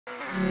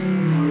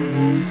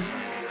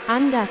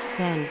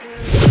ANDERZÉN.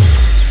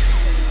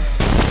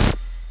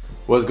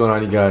 What's going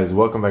on, you guys?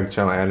 Welcome back to the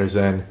channel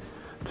ANDERZÉN.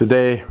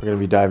 Today we're going to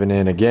be diving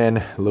in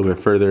again a little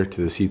bit further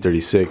to the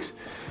C36.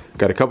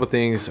 Got a couple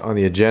things on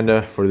the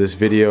agenda for this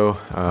video.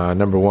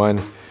 Number one,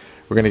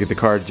 we're going to get the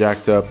car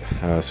jacked up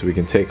so we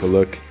can take a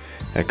look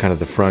at kind of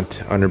the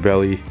front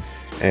underbelly,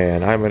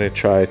 and I'm going to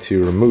try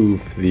to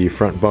remove the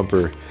front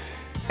bumper,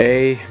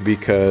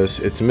 because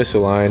it's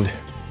misaligned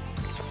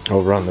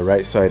over on the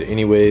right side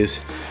anyways,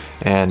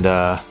 and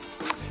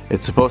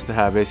it's supposed to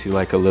have basically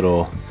like a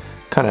little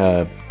kind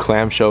of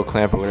clamshell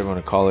clamp or whatever you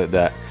want to call it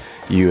that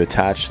you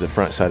attach the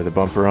front side of the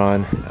bumper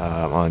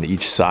on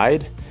each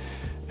side,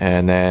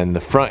 and then the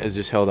front is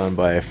just held on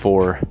by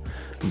 4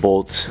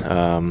 bolts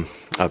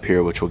up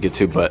here, which we'll get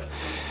to. But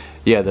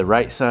yeah, the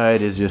right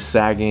side is just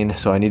sagging,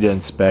 so I need to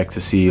inspect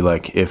to see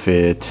like if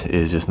it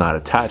is just not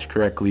attached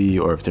correctly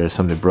or if there's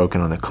something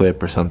broken on the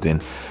clip or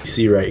something. You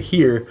see right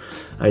here,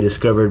 I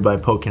discovered by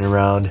poking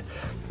around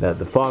that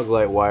the fog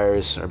light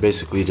wires are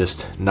basically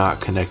just not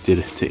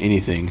connected to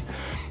anything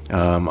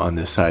on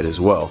this side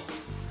as well.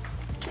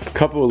 A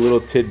couple of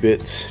little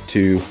tidbits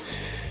to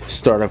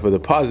start off with a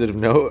positive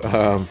note.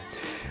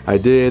 I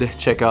did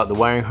check out the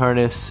wiring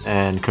harness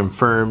and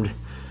confirmed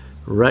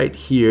right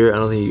here. I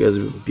don't think you guys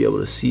will be able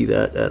to see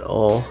that at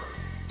all.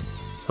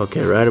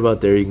 Okay, right about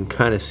there you can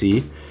kind of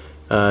see.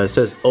 It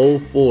says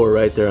 04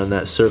 right there on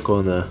that circle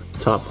in the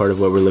top part of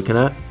what we're looking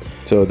at.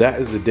 So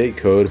that is the date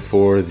code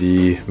for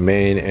the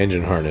main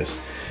engine harness.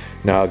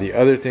 Now the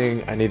other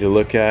thing I need to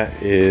look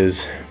at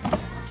is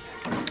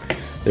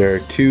there are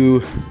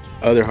 2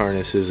 other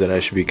harnesses that I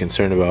should be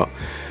concerned about.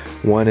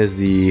 One is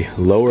the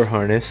lower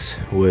harness,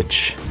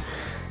 which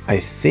I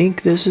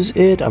think this is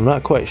it. I'm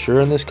not quite sure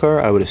on this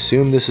car. I would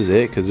assume this is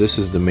it because this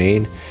is the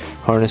main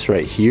harness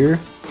right here.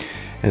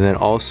 And then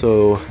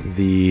also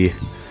the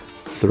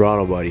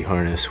throttle body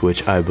harness,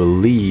 which I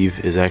believe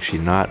is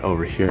actually not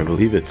over here. I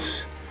believe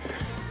it's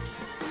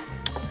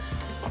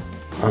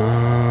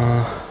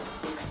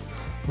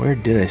where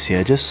did I see it?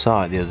 I just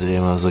saw it the other day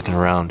when I was looking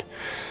around.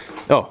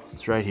 Oh,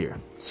 it's right here.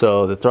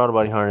 So the throttle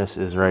body harness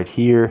is right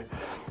here.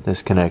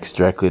 This connects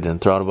directly to the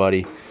throttle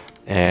body.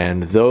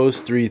 And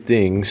those 3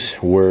 things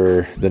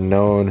were the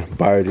known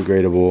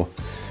biodegradable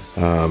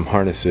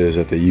harnesses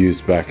that they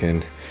used back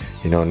in,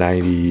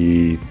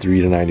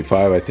 93 to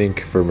 95, I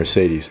think, for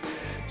Mercedes.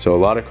 So a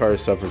lot of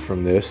cars suffered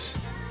from this.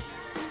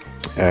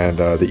 And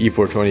the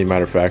E420,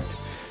 matter of fact,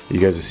 you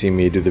guys have seen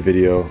me do the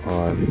video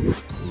on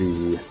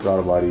the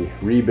throttle body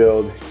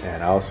rebuild,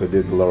 and I also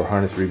did the lower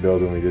harness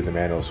rebuild when we did the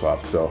manual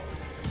swap. So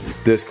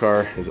this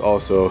car is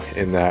also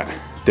in that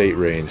date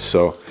range.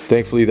 So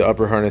thankfully the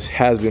upper harness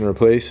has been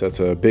replaced. That's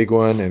a big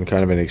one and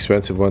kind of an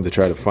expensive one to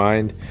try to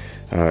find.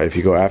 If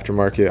you go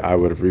aftermarket, I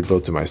would have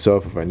rebuilt it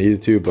myself if I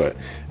needed to, but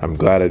I'm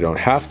glad I don't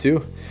have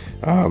to.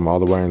 All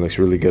the wiring looks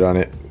really good on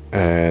it.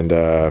 And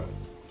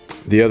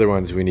the other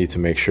ones we need to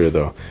make sure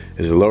though,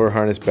 is the lower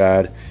harness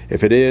bad?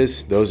 If it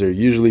is, those are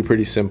usually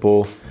pretty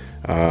simple,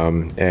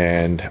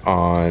 and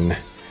on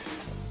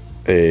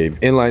a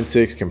inline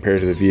 6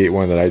 compared to the V8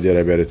 one that I did,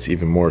 I bet it's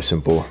even more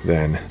simple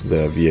than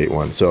the V8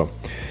 one. So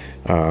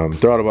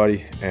throttle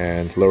body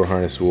and lower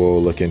harness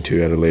we'll look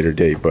into at a later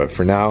date, but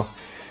for now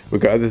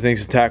we've got other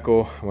things to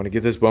tackle. I want to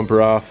get this bumper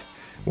off.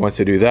 Once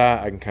I do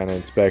that, I can kind of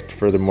inspect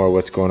furthermore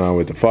what's going on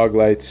with the fog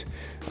lights.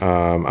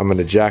 I'm going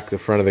to jack the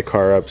front of the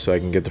car up so I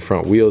can get the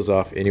front wheels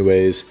off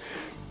anyways,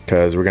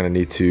 because we're going to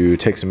need to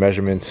take some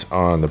measurements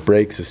on the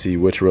brakes to see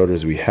which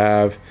rotors we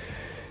have.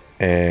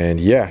 And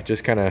yeah,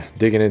 just kind of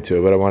digging into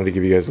it, but I wanted to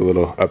give you guys a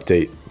little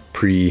update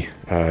pre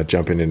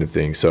jumping into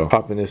things. So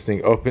popping this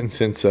thing open,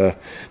 since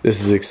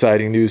this is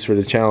exciting news for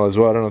the channel as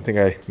well. I don't think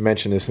I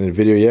mentioned this in the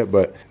video yet,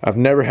 but I've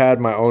never had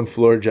my own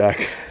floor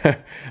jack.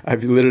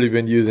 I've literally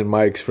been using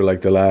mics for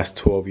like the last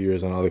 12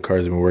 years on all the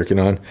cars I've been working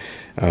on.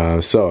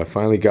 So I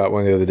finally got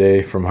one the other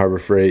day from Harbor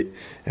Freight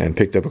and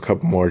picked up a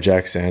couple more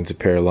jack stands to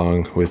pair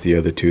along with the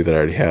other 2 that I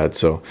already had,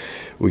 so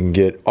we can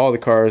get all the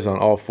cars on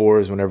all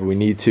 4s whenever we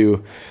need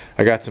to.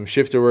 I got some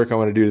shifter work I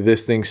want to do to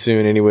this thing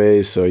soon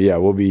anyways, so yeah,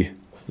 we'll be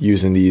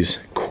using these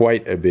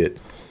quite a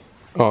bit.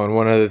 Oh, and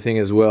one other thing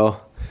as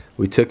well,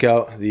 we took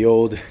out the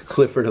old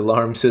Clifford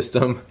alarm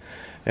system,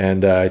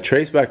 and I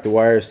traced back the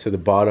wires to the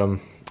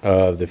bottom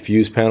of the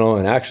fuse panel,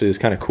 and actually it's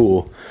kind of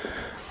cool.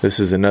 This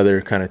is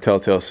another kind of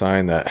telltale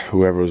sign that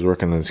whoever was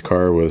working on this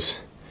car was,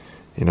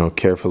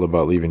 careful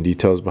about leaving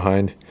details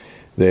behind.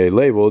 They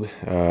labeled,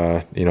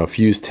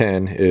 fuse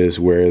 10 is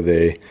where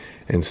they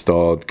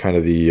installed kind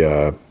of the,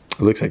 it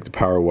looks like the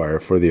power wire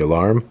for the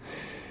alarm,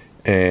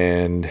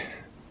 and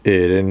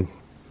in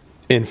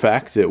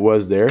fact it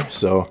was there,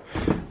 so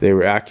they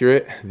were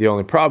accurate. The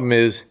only problem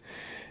is,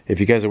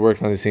 if you guys have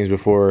worked on these things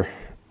before,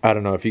 I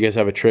don't know if you guys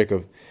have a trick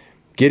of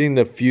getting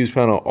the fuse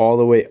panel all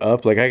the way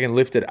up. Like I can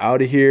lift it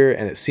out of here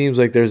and it seems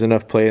like there's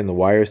enough play in the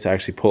wires to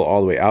actually pull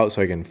all the way out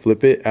so I can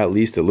flip it at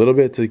least a little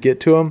bit to get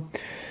to them,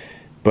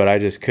 but I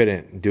just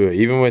couldn't do it.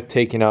 Even with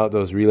taking out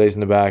those relays in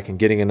the back and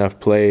getting enough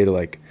play to,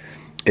 like,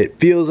 it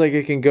feels like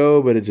it can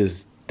go, but it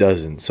just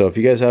doesn't. So if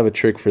you guys have a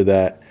trick for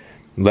that,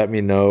 let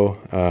me know.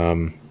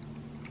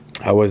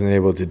 I wasn't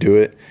able to do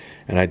it,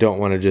 and I don't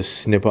want to just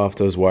snip off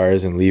those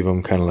wires and leave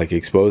them kind of like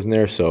exposed in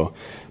there. So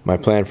my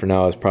plan for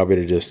now is probably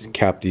to just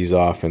cap these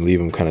off and leave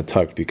them kind of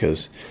tucked,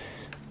 because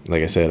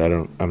like I said,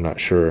 I'm not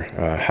sure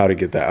how to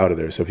get that out of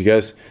there. So if you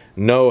guys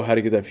know how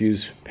to get that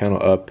fuse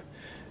panel up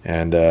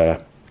and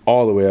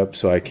all the way up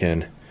so I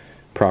can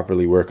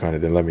properly work on it,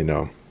 then let me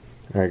know.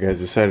 Alright guys,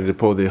 decided to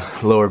pull the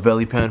lower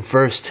belly pan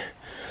first.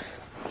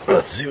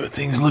 Let's see what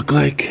things look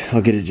like.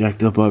 I'll get it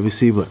jacked up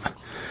obviously, but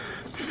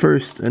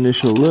first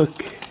initial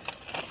look.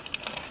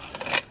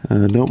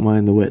 Don't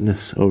mind the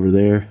wetness over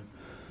there.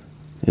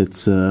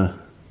 It's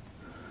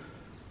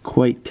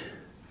quite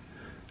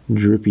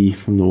drippy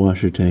from the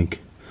washer tank.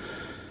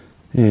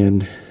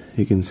 And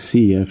you can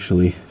see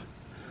actually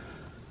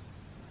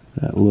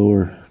that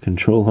lower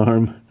control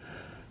arm,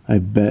 I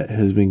bet,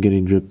 has been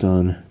getting dripped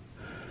on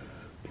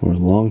for a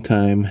long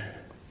time,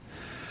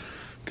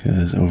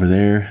 because over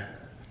there,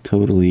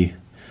 totally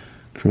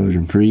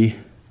corrosion free.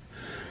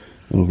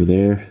 Over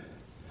there,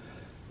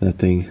 that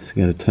thing's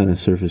got a ton of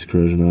surface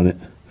corrosion on it.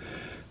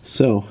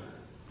 So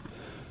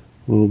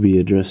we'll be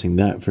addressing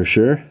that for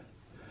sure.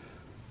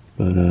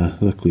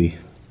 But luckily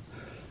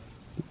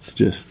it's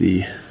just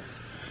the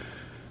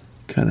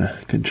kind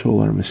of control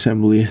arm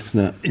assembly. It's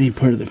not any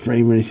part of the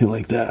frame or anything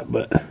like that,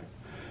 but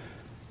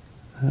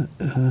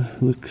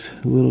looks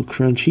a little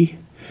crunchy.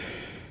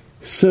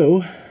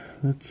 So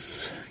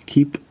let's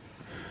keep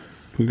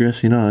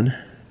progressing on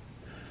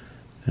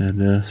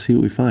and see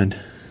what we find.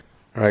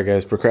 Alright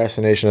guys,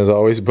 procrastination as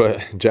always,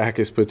 but jack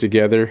is put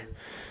together.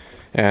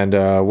 And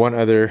one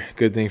other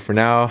good thing for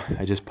now,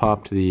 I just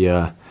popped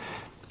the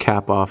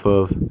cap off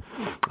of,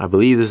 I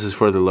believe this is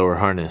for the lower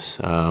harness.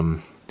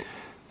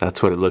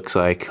 That's what it looks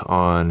like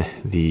on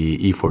the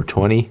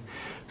E420.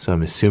 So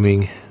I'm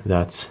assuming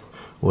that's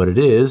what it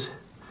is.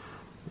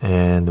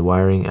 And the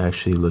wiring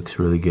actually looks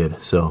really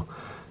good. So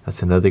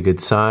that's another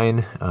good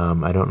sign.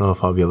 I don't know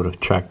if I'll be able to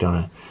track down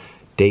a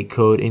date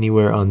code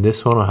anywhere on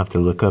this one. I'll have to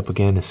look up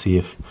again to see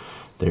if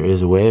there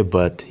is a way.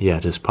 But yeah,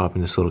 just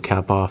popping this little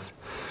cap off,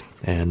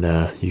 and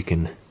you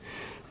can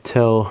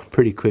tell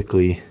pretty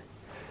quickly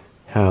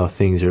how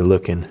things are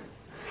looking.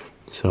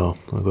 So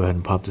I'll go ahead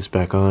and pop this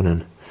back on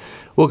and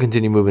we'll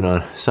continue moving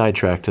on.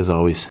 Sidetracked as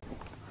always.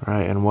 All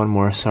right, and one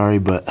more, sorry,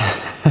 but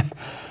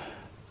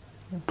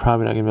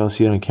probably not gonna be able to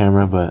see it on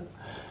camera, but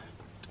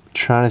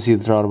trying to see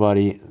the throttle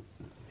body.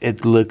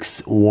 It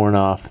looks worn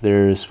off.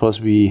 There's supposed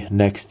to be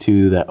next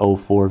to that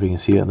 04, if you can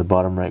see it in the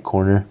bottom right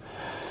corner,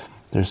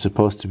 there's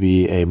supposed to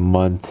be a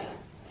month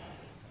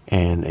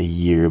and a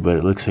year, but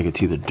it looks like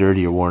it's either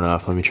dirty or worn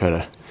off. Let me try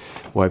to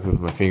wipe it with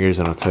my fingers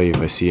and I'll tell you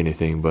if I see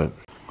anything. But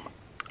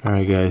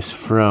alright guys,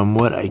 from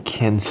what I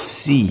can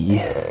see,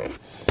 I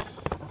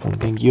don't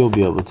think you'll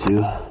be able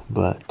to,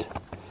 but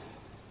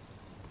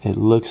it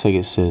looks like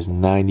it says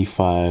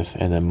 95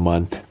 and then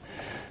month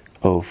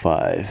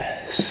 05.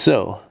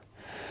 So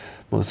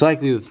most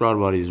likely the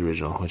throttle body is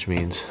original, which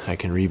means I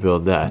can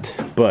rebuild that.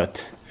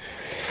 But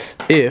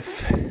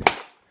if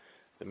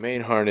the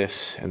main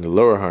harness and the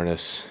lower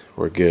harness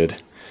were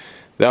good,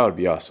 that would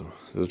be awesome.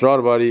 The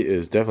throttle body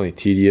is definitely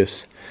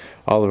tedious.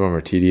 All of them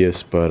are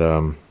tedious, but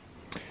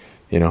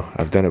you know,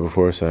 I've done it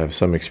before, so I have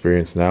some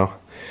experience now.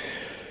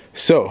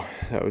 So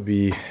that would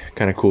be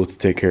kind of cool to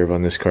take care of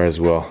on this car as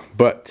well.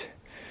 But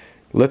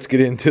let's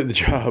get into the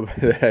job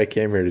that I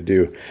came here to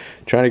do.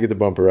 Trying to get the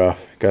bumper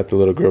off. Got the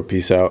little grill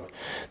piece out.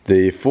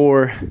 The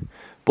 4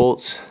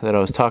 bolts that I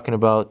was talking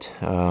about,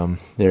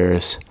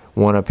 there's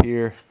one up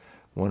here,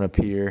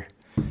 and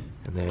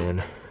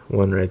then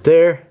one right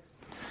there.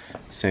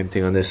 Same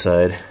thing on this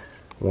side,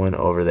 one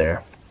over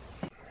there.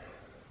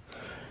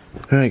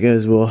 Alright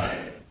guys, well,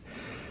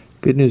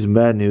 good news and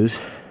bad news.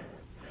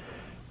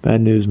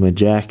 Bad news, my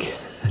jack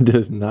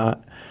does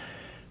not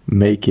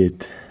make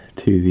it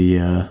to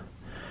the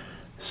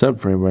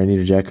subframe where I need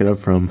to jack it up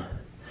from,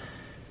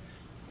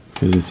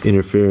 because it's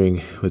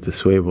interfering with the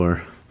sway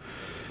bar.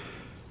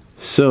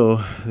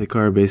 So the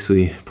car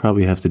basically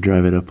probably have to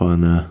drive it up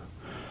on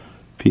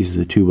pieces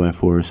of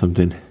 2x4 or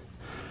something.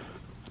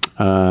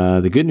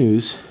 The good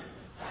news,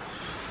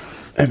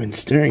 I've been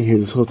staring here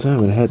this whole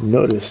time and I hadn't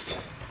noticed,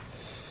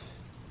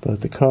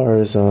 but the car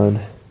is on,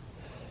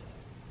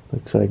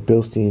 looks like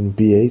Bilstein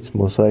B8s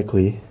most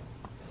likely,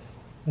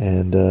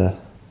 and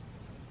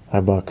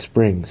Eibach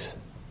springs.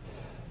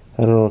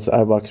 I don't know if the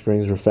Eibach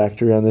springs were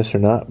factory on this or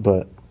not,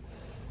 but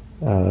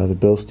the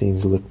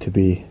Bilsteins look to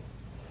be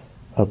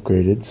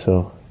upgraded,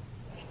 so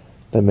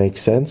that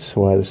makes sense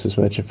why the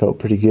suspension felt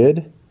pretty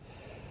good.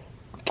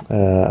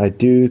 I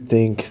do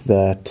think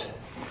that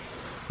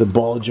the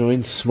ball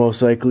joints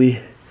most likely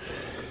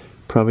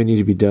probably need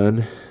to be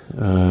done,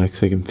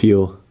 because I can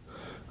feel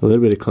a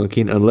little bit of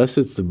clunking, unless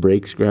it's the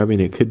brakes grabbing.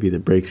 It could be the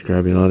brakes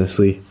grabbing,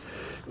 honestly,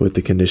 with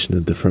the condition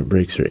that the front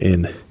brakes are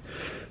in.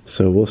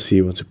 So we'll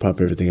see once we pop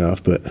everything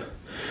off, but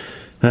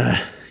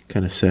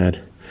kind of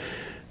sad.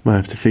 Might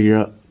have to figure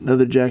out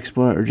another jack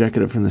spot or jack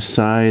it up from the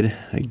side,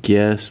 I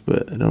guess,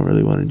 but I don't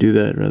really want to do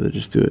that. I'd rather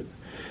just do it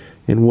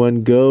in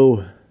one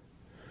go.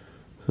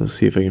 So let's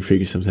see if I can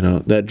figure something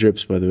out. That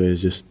drips, by the way,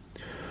 is just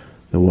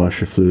the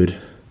washer fluid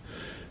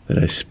that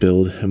I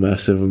spilled a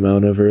massive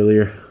amount of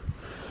earlier.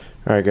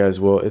 Alright guys,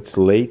 well it's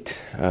late.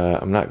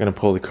 I'm not gonna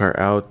pull the car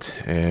out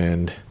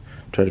and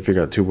try to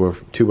figure out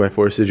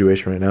 2x4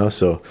 situation right now,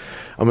 so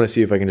I'm gonna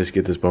see if I can just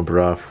get this bumper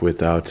off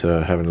without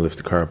having to lift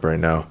the car up right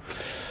now,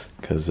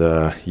 because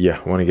yeah,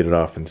 I want to get it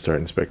off and start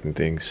inspecting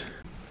things.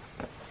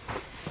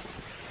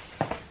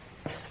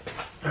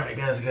 Alright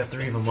guys, I got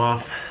 3 of them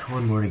off,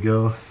 1 more to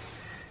go.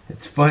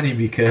 It's funny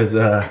because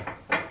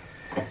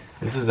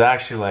this is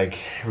actually like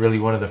really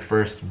one of the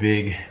first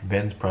big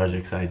Benz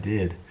projects I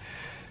did.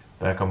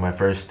 Back on my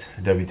first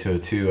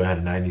W202, I had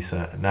a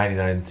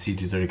 99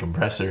 C230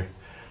 compressor,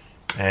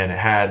 and it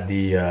had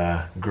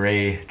the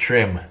gray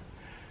trim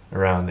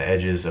around the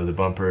edges of the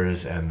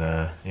bumpers and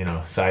the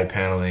side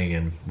paneling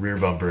and rear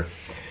bumper,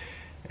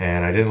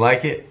 and I didn't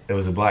like it. It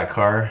was a black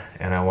car,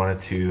 and I wanted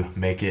to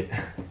make it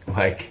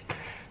like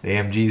the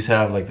AMGs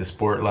have, like the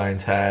sport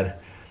lines had.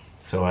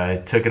 So I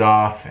took it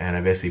off and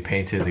I basically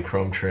painted the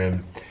chrome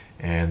trim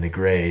and the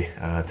gray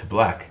to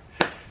black.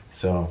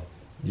 So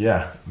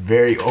yeah,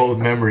 very old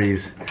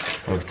memories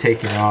of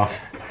taking off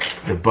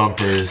the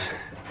bumpers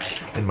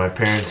in my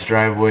parents'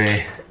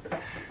 driveway,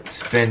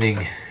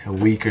 spending a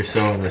week or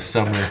so in the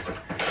summer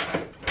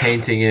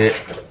painting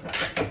it.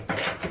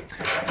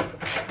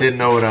 Didn't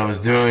know what I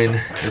was doing.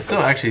 It still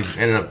actually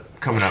ended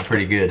up coming out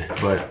pretty good,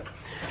 but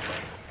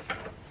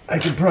I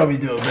could probably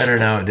do it better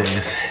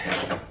nowadays.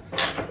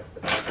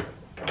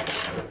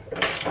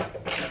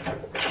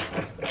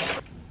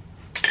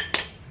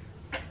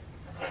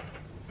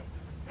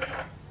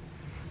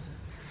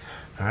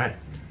 All right,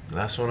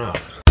 last one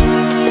off.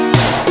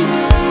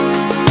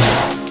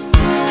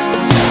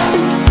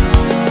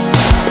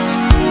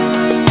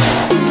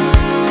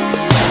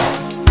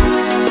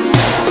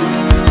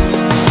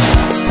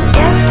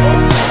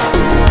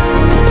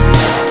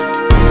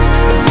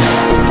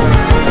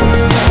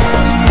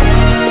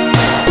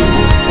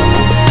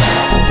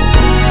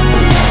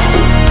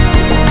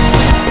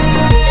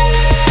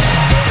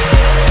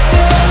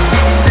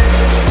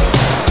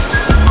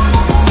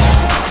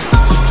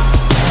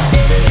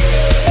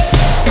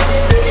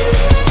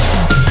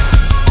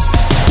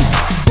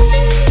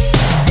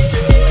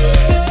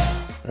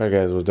 Alright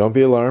guys, well don't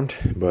be alarmed,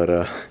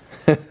 but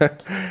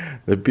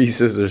the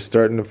pieces are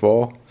starting to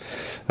fall.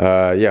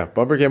 Yeah,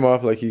 bumper came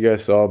off like you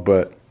guys saw,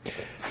 but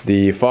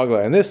the fog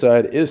light on this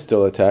side is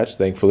still attached,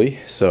 thankfully.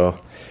 So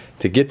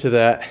to get to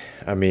that,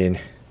 I mean,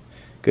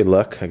 good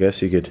luck. I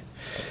guess you could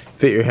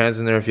fit your hands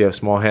in there if you have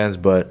small hands,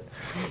 but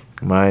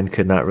mine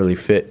could not really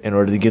fit in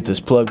order to get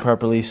this plug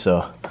properly.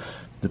 So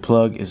the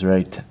plug is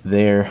right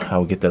there.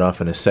 I'll get that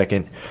off in a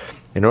second.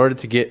 In order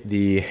to get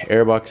the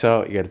airbox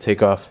out, you got to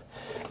take off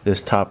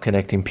this top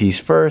connecting piece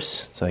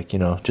first. It's like,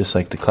 just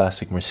like the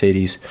classic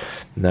Mercedes,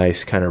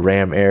 nice kind of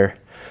ram air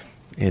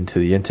into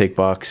the intake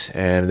box.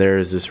 And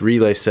there's this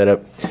relay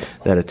setup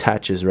that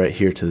attaches right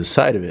here to the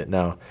side of it.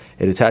 Now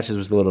it attaches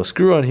with a little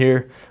screw on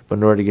here, but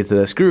in order to get to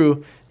that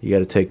screw, you got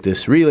to take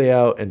this relay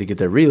out, and to get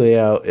that relay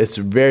out, it's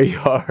very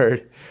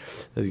hard.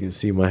 As you can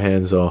see, my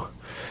hands all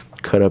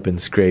cut up and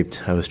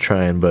scraped. I was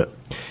trying, but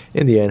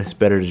in the end, it's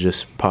better to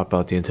just pop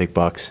out the intake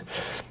box.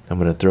 I'm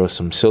gonna throw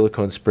some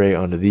silicone spray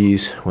onto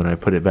these when I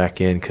put it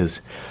back in,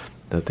 because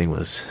that thing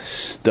was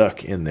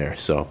stuck in there.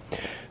 So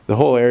the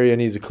whole area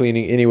needs a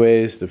cleaning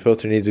anyways. The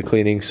filter needs a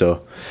cleaning.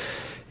 So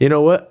you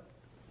know what?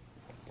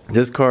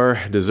 This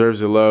car deserves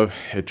the love.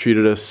 It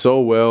treated us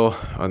so well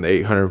on the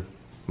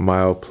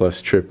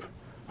 800-mile-plus trip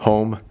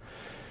home.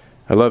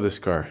 I love this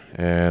car,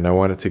 and I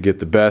want it to get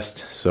the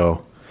best.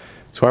 So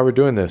that's why we're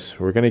doing this.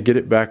 We're gonna get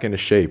it back into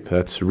shape.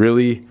 That's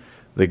really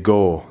the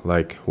goal,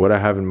 like what I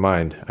have in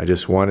mind. I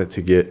just want it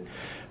to get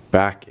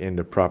back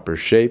into proper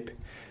shape,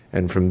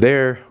 and from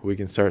there we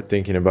can start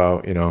thinking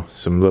about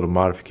some little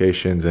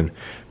modifications and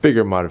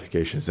bigger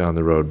modifications down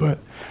the road. But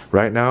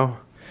right now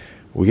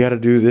we got to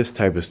do this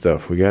type of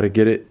stuff. We got to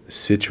get it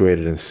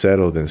situated and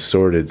settled and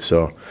sorted.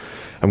 So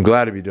I'm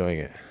glad to be doing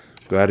it.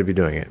 Glad to be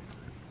doing it.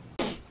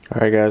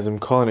 Alright guys, I'm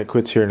calling it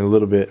quits here in a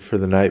little bit for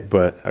the night,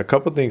 but a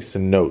couple things to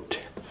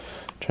note. I'm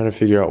trying to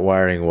figure out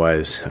wiring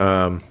wise.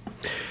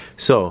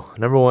 So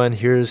number one,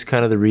 here's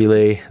kind of the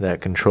relay that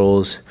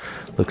controls,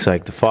 looks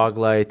like the fog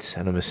lights,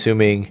 and I'm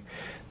assuming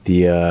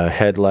the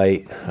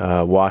headlight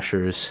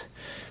washers,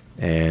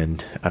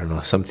 and I don't know,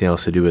 something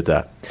else to do with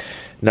that.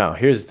 Now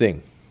here's the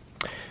thing.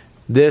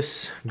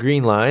 This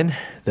green line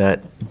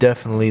that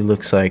definitely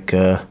looks like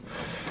a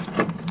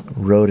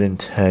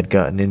rodent had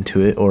gotten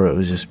into it, or it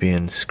was just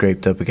being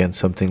scraped up against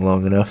something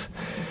long enough,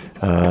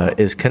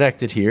 is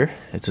connected here.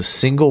 It's a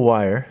single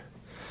wire,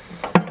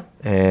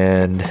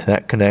 and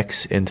that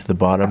connects into the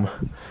bottom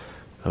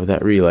of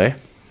that relay.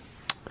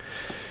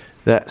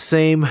 That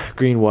same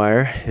green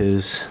wire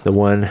is the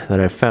one that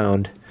I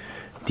found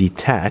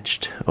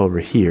detached over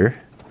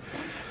here,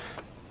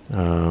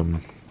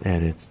 and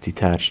it's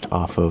detached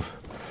off of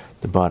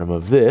the bottom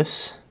of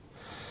this.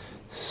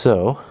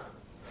 So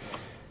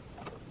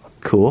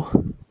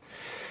cool,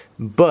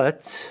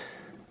 but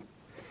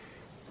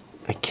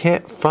I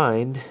can't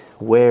find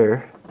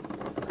where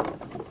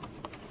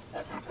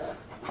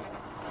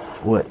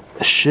what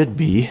should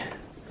be,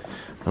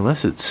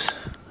 unless it's,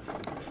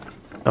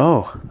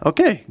 oh,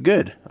 okay,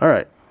 good, all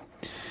right.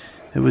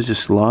 It was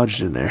just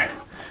lodged in there.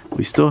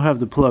 We still have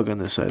the plug on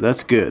this side,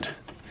 that's good.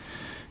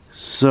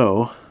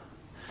 So,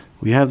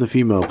 we have the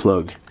female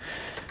plug.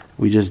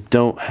 We just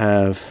don't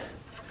have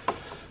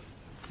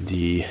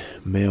the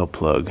male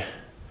plug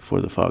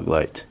for the fog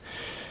light.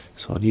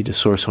 So I'll need to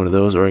source one of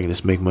those, or I can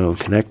just make my own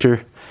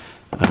connector.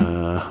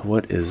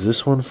 What is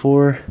this one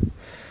for?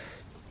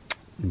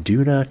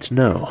 Do not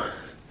know.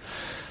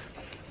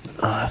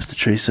 I'll have to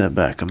trace that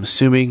back. I'm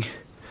assuming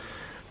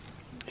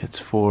it's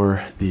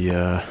for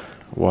the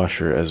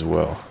washer as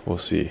well. We'll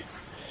see.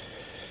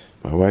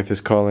 My wife is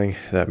calling.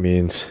 That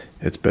means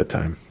it's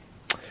bedtime.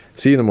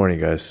 See you in the morning,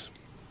 guys.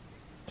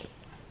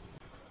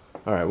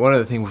 Alright, one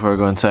other thing before I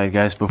go inside,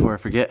 guys, before I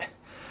forget.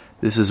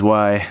 This is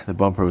why the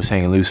bumper was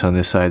hanging loose on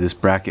this side. This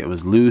bracket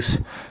was loose.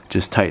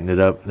 Just tighten it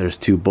up. There's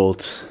two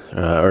bolts,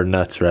 or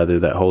nuts rather,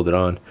 that hold it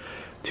on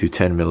to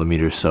 10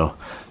 millimeters. So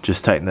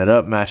just tighten that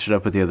up, match it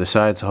up with the other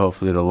side, so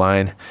hopefully it'll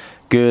line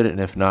good. And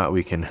if not,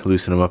 we can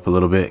loosen them up a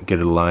little bit, get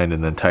it aligned,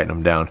 and then tighten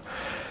them down.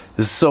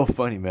 This is so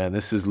funny, man.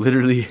 This is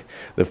literally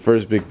the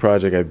first big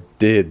project I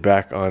did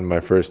back on my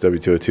first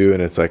W202,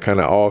 and it's like kind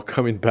of all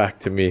coming back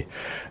to me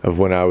of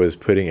when I was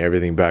putting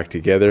everything back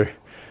together,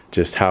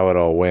 just how it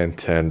all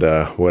went and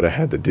what I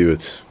had to do.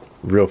 It's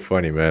real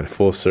funny, man.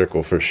 Full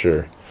circle for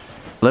sure.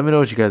 Let me know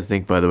what you guys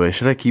think, by the way.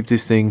 Should I keep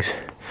these things?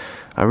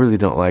 I really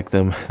don't like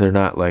them. They're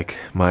not like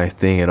my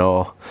thing at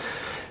all.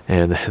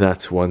 And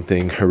that's one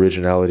thing,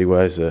 originality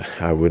wise, that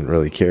I wouldn't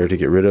really care to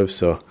get rid of.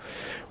 So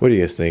what do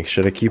you guys think?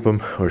 Should I keep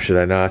them or should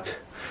I not?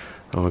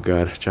 Oh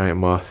god, giant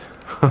moth.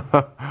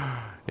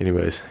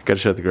 Anyways, gotta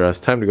shut the garage.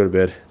 Time to go to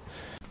bed.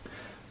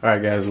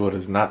 Alright guys, well, it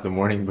is not the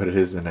morning, but it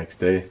is the next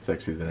day. It's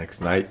actually the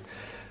next night.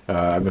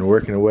 I've been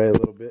working away a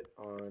little bit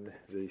on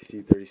the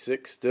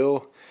C36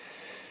 still.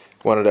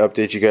 Wanted to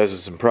update you guys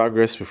with some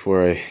progress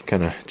before I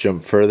kind of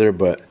jump further,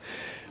 but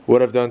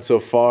what I've done so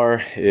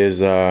far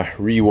is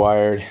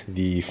rewired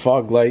the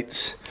fog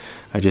lights.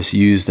 I just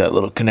used that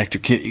little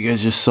connector kit you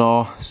guys just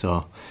saw.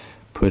 So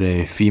put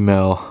a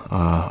female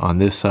on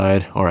this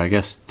side, or I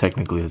guess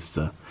technically it's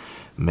the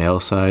male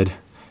side.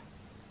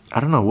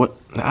 I don't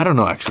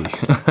know actually.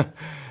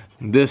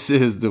 This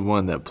is the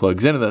one that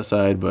plugs into that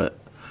side, but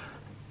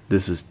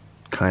this is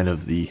kind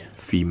of the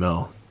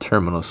female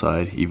terminal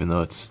side, even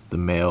though it's the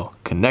male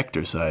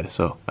connector side.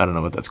 So I don't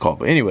know what that's called,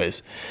 but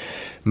anyways,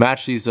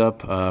 match these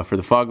up. For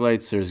the fog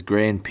lights, there's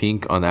gray and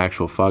pink on the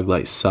actual fog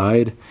light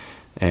side,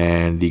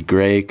 and the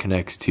gray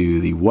connects to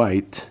the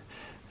white,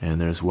 and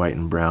there's white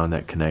and brown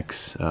that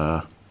connects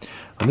on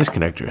this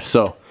connector.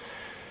 So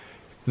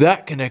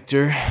that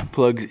connector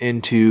plugs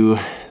into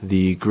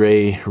the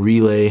gray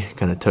relay,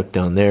 kind of tucked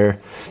down there.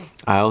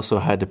 I also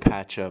had to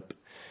patch up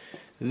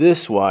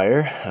this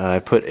wire. I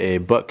put a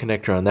butt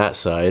connector on that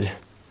side,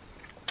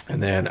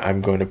 and then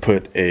I'm going to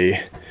put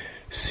a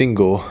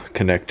single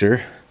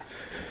connector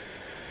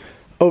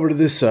over to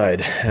this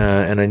side,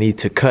 and I need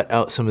to cut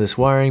out some of this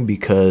wiring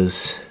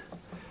because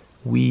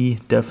we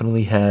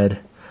definitely had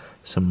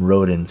some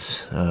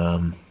rodents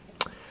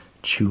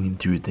chewing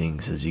through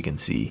things, as you can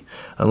see.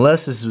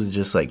 Unless this was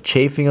just like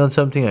chafing on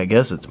something, I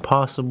guess it's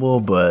possible,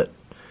 but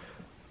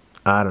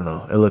I don't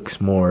know, it looks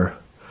more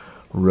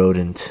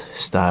rodent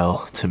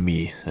style to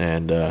me.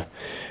 And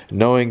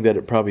knowing that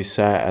it probably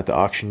sat at the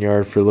auction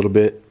yard for a little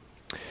bit,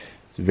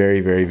 it's very,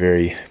 very,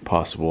 very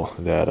possible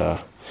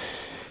that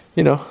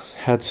you know,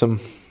 had some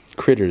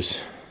critters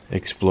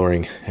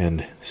exploring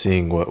and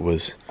seeing what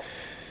was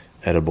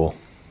edible.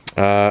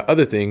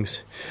 Other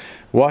things,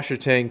 washer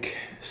tank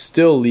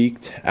still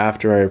leaked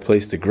after I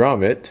replaced the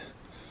grommet.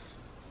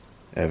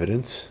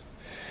 Evidence.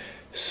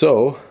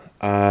 So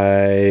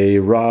I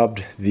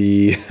robbed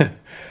the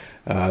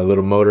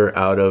little motor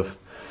out of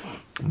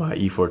my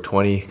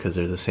E420 because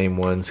they're the same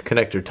ones.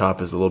 Connector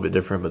top is a little bit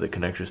different, but the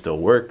connector still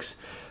works.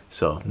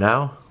 So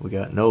now we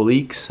got no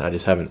leaks. I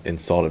just haven't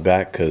installed it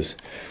back because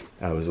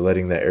I was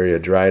letting that area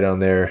dry down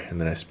there, and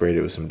then I sprayed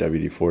it with some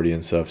WD-40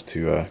 and stuff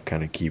to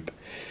kind of keep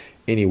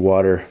any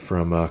water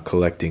from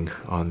collecting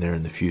on there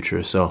in the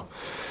future. So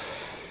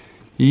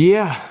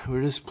yeah,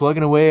 we're just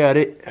plugging away at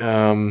it.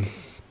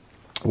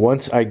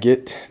 Once I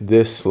get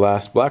this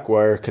last black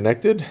wire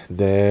connected,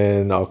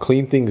 then I'll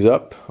clean things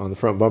up on the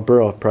front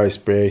bumper. I'll probably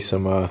spray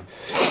some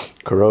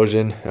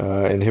corrosion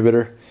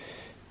inhibitor,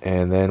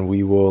 and then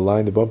we will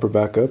line the bumper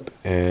back up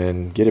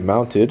and get it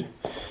mounted.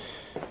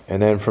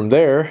 And then from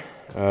there,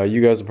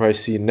 you guys will probably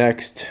see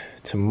next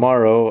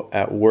tomorrow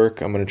at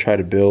work, I'm going to try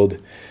to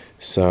build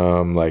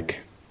some like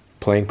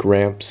plank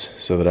ramps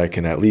so that I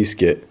can at least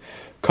get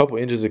a couple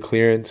inches of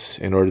clearance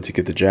in order to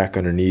get the jack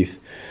underneath.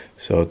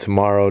 So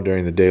tomorrow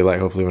during the daylight,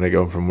 hopefully when I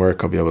go home from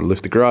work, I'll be able to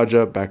lift the garage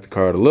up, back the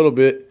car out a little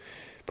bit,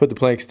 put the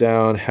planks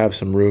down, have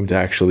some room to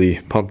actually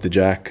pump the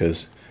jack,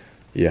 because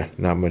yeah,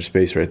 not much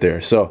space right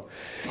there. So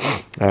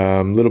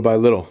little by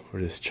little,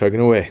 we're just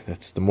chugging away.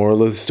 That's the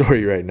moral of the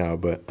story right now,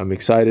 but I'm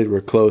excited.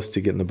 We're close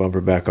to getting the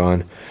bumper back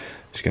on.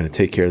 Just gonna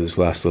take care of this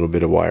last little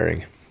bit of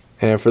wiring.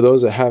 And for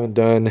those that haven't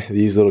done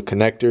these little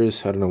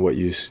connectors, I don't know what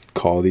you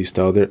call these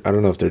style. I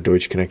don't know if they're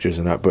Deutsch connectors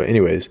or not, but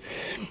anyways,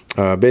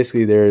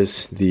 basically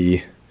there's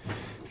the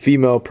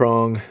female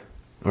prong,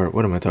 or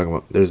what am I talking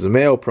about? There's the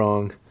male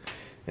prong,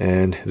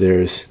 and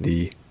there's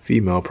the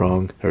female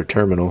prong, or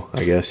terminal,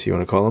 I guess you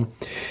want to call them.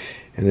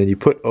 And then you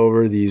put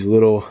over these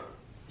little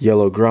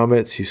yellow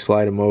grommets, you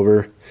slide them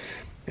over,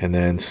 and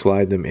then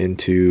slide them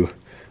into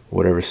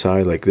whatever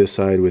side, like this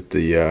side with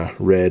the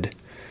red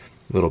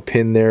little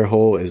pin there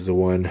hole is the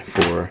one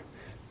for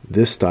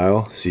this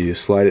style. So you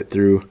slide it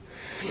through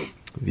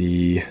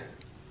the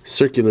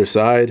circular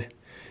side,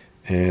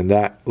 and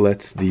that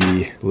lets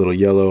the little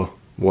yellow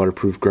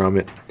waterproof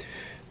grommet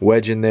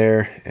wedge in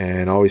there.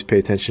 And always pay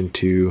attention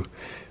to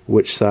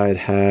which side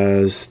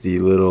has the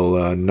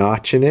little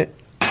notch in it,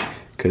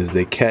 because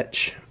they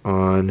catch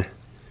on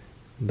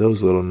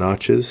those little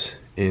notches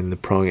in the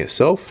prong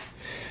itself,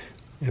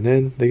 and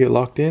then they get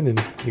locked in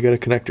and you got a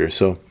connector.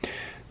 So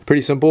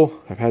pretty simple.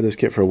 I've had this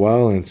kit for a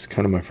while and it's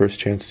kind of my first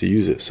chance to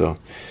use it, so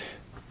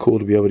cool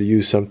to be able to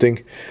use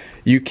something.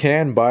 You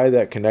can buy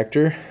that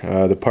connector.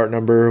 The part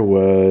number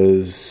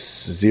was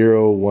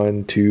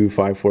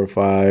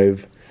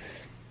 012545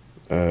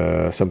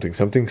 something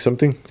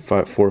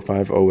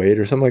 4508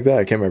 or something like that.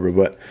 I can't remember,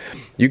 but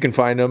you can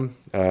find them,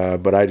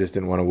 but I just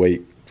didn't want to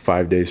wait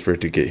 5 days for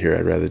it to get here.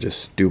 I'd rather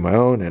just do my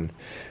own and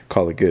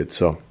call it good.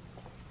 So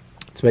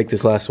let's make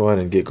this last one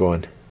and get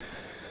going.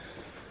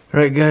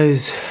 Alright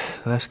guys,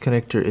 last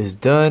connector is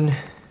done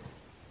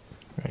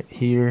right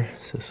here.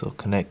 So this will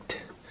connect.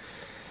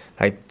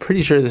 I'm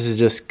pretty sure this is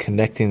just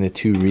connecting the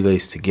two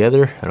relays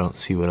together. I don't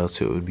see what else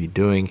it would be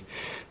doing.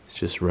 It's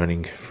just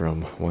running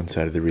from one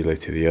side of the relay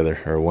to the other,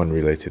 or one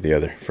relay to the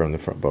other from the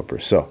front bumper.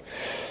 So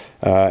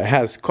it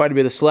has quite a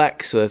bit of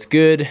slack, so that's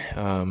good.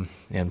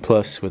 And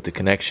plus with the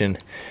connection,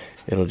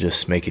 it'll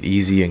just make it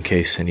easy in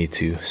case I need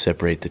to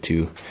separate the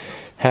two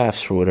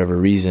halves for whatever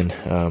reason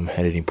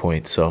at any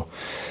point. So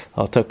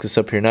I'll tuck this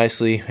up here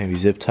nicely, maybe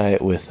zip tie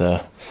it with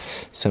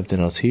something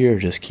else here,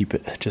 just keep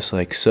it just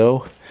like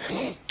so.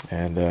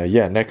 And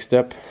yeah, next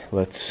step,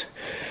 let's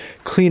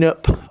clean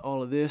up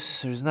all of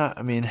this. There's not,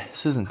 I mean,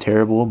 this isn't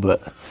terrible,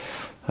 but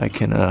I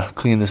can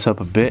clean this up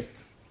a bit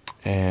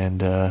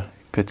and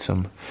put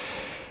some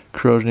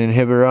corrosion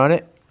inhibitor on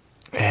it,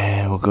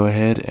 and we'll go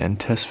ahead and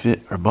test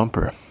fit our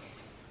bumper.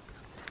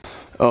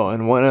 Oh,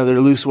 and one other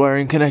loose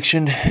wiring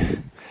connection.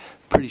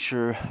 Pretty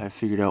sure I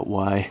figured out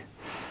why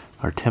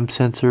our temp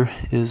sensor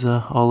is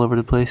all over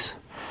the place.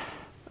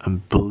 I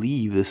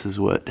believe this is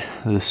what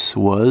this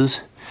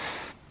was.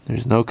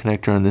 There's no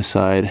connector on this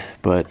side,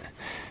 but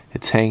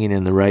it's hanging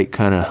in the right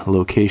kind of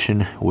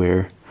location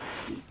where,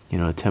 you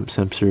know, a temp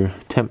sensor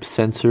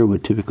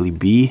would typically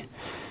be.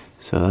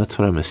 So that's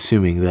what I'm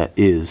assuming that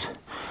is.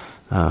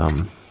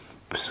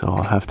 So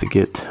I'll have to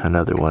get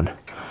another one.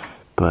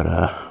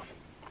 But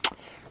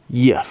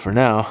yeah, for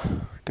now,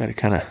 gotta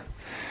kind of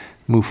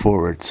move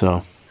forward.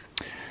 So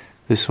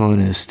this one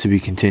is to be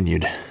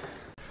continued.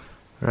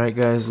 Alright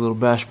guys, a little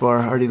bash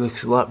bar already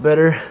looks a lot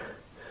better.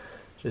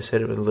 Just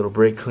hit it with a little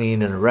brake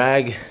clean and a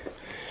rag.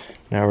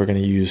 Now we're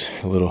going to use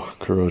a little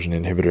corrosion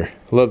inhibitor.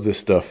 Love this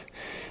stuff.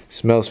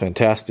 Smells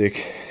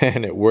fantastic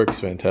and it works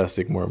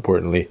fantastic, more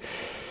importantly.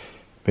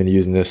 Been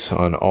using this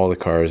on all the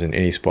cars in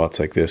any spots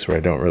like this where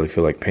I don't really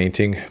feel like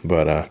painting,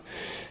 but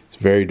it's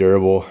very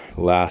durable,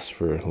 lasts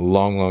for a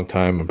long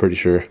time. I'm pretty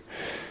sure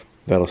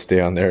that'll stay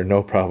on there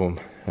no problem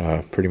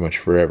pretty much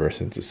forever,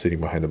 since it's sitting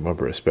behind the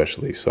bumper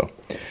especially. So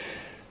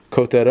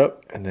coat that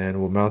up and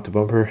then we'll mount the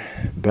bumper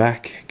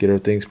back, get our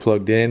things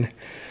plugged in.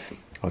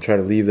 I'll try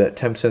to leave that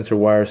temp sensor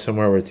wire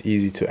somewhere where it's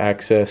easy to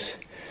access,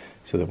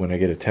 so that when I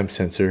get a temp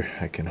sensor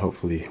I can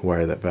hopefully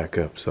wire that back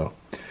up. So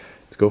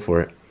let's go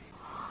for it.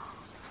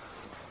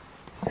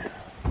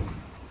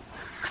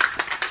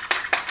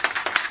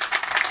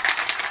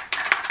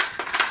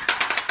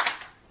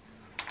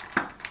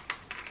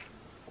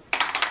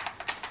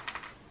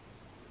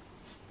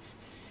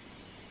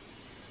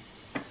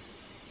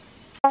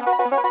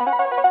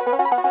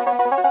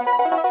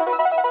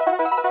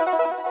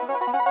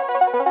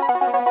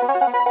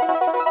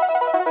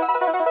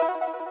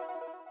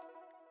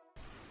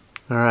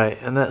 Alright,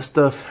 and that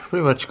stuff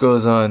pretty much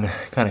goes on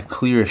kind of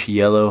clearish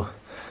yellow.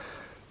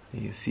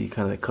 You can see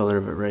kind of the color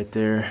of it right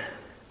there.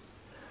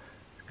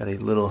 Got a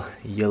little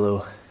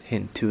yellow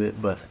hint to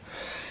it, but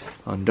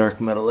on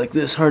dark metal like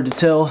this, hard to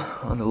tell.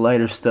 On the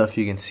lighter stuff,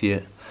 you can see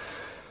it.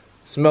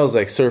 Smells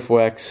like surf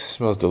wax,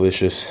 smells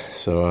delicious.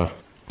 So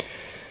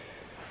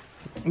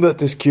let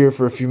this cure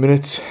for a few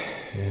minutes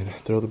and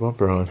throw the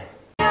bumper on.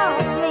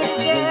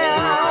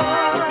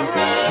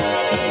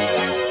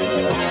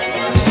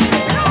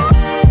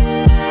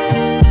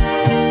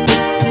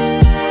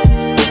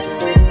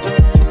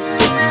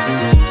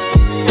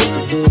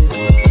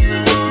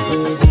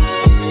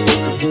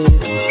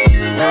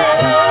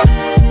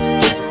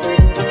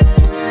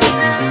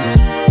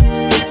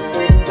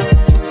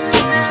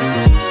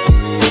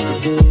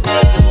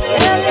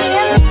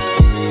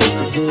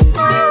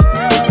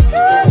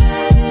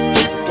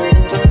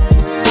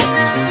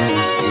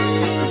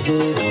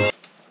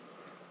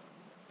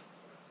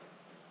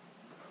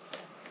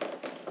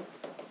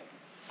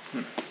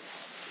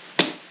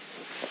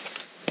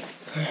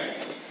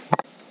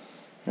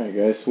 Alright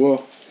guys,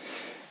 well,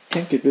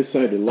 can't get this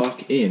side to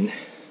lock in.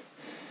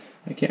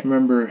 I can't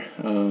remember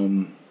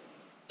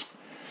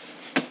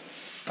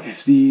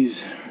if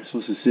these are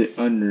supposed to sit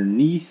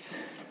underneath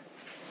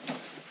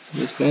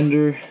the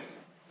fender,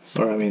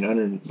 or I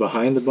mean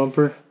behind the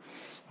bumper,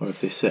 or if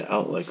they sit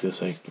out like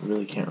this. I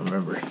really can't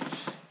remember,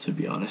 to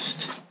be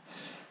honest.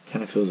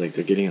 Kind of feels like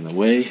they're getting in the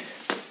way.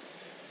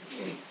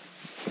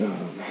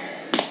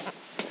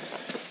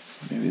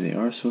 Maybe they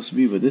are supposed to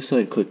be, but this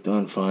side clicked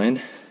on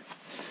fine.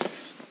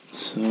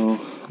 So,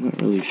 I'm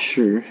not really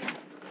sure.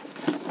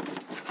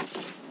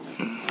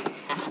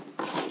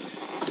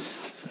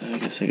 I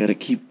guess I gotta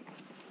keep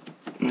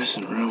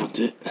messing around with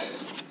it.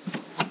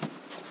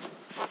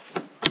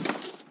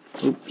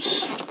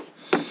 Oops.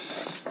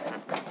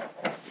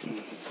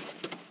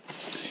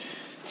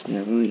 Yeah,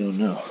 I really don't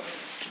know.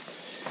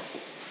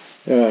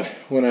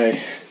 When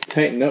I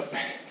tighten up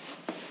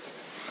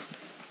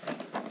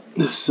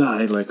this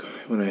side, like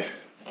when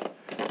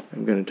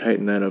I'm gonna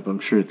tighten that up, I'm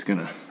sure it's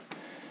gonna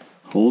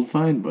hold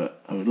fine,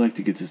 but I would like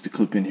to get this to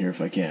clip in here if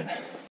I can.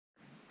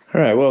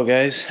 Alright, well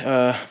guys,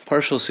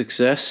 partial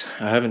success.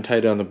 I haven't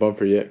tied down the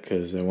bumper yet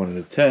because I wanted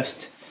to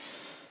test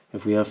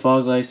if we have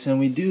fog lights, and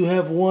we do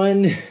have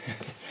one.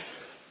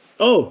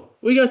 Oh,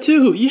 we got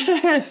two!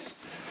 Yes!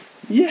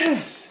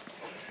 Yes!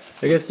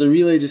 I guess the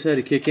relay just had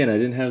to kick in. I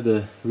didn't have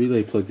the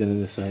relay plugged into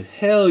this side.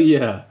 Hell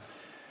yeah!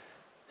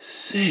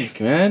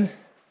 Sick, man.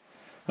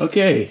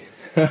 Okay.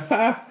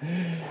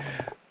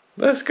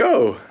 Let's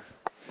go.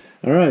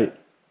 Alright.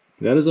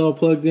 That is all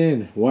plugged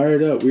in.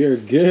 Wired up. We are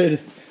good.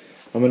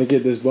 I'm going to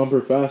get this bumper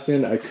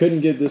fastened. I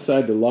couldn't get this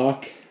side to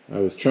lock. I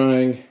was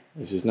trying.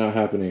 It's just not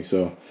happening.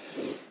 So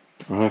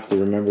I'll have to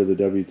remember the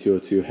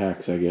W202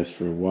 hacks, I guess,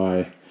 for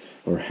why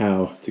or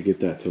how to get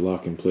that to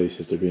lock in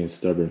place if they're being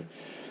stubborn.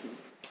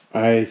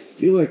 I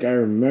feel like I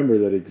remember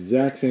that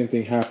exact same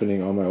thing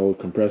happening on my old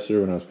compressor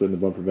when I was putting the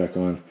bumper back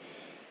on.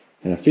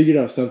 And I figured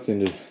out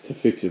something to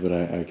fix it, but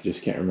I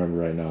just can't remember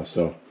right now.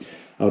 So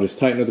I'll just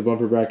tighten up the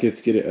bumper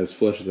brackets, get it as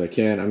flush as I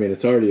can. I mean,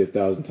 it's already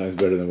 1,000 times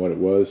better than what it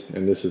was.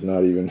 And this is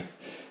not even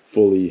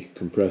fully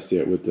compressed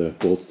yet with the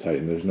bolts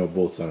tightened. There's no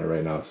bolts on it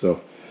right now.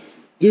 So,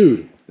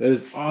 dude, that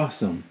is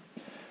awesome.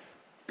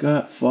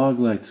 Got fog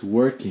lights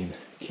working.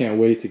 Can't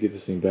wait to get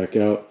this thing back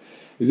out.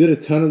 We did a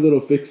ton of little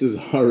fixes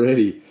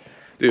already.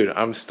 Dude,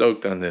 I'm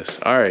stoked on this.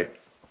 All right.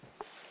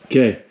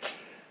 Okay.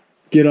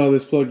 Get all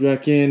this plugged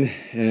back in,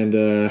 and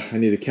I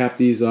need to cap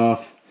these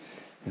off,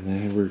 and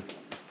then we're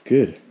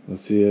good.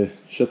 Let's see,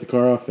 shut the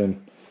car off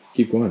and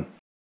keep going.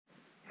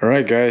 All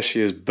right, guys,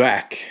 she is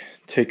back.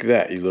 Take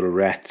that, you little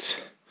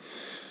rats.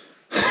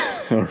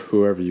 Or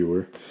whoever you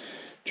were.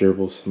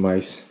 Gerbils,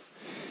 mice,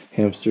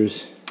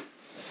 hamsters,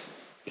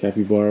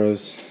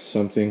 capybaras,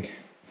 something.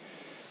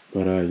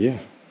 But yeah,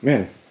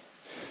 man,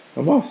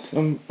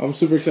 I'm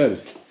super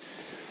excited.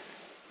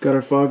 Got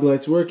our fog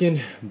lights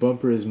working.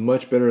 Bumper is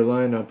much better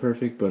aligned, not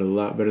perfect, but a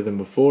lot better than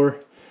before.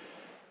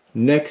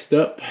 Next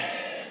up,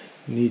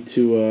 need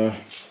to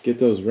get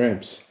those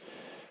ramps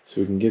so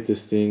we can get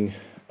this thing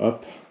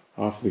up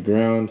off the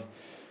ground,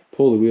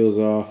 pull the wheels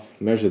off,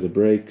 measure the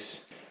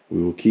brakes. We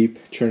will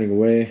keep churning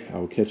away. I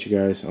will catch you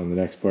guys on the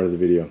next part of the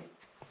video.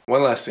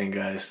 One last thing,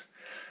 guys.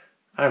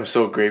 I'm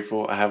so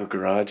grateful I have a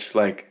garage.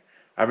 Like,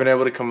 I've been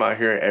able to come out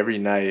here every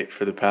night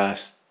for the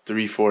past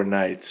 3-4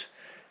 nights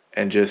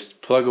and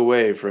just plug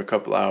away for a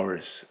couple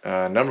hours.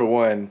 Number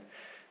one,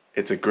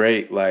 it's a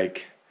great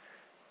like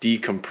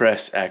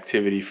decompress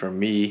activity for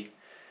me.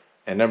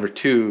 And number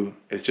two,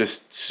 it's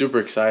just super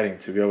exciting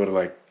to be able to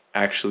like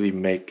actually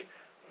make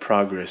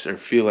progress or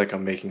feel like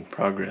I'm making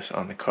progress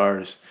on the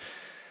cars.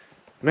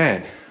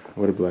 Man,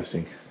 what a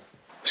blessing.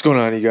 What's going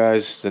on, you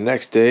guys? The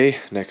next day,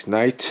 next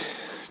night,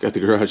 got the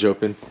garage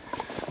open.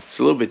 It's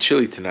a little bit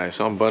chilly tonight,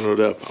 so I'm bundled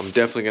up. I'm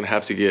definitely gonna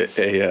have to get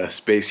a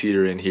space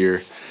heater in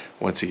here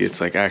once it gets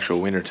like actual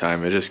winter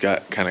time. It just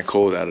got kind of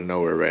cold out of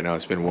nowhere right now.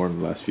 It's been warm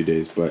the last few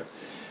days, but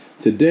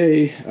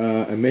today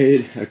I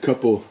made a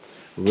couple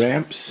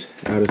ramps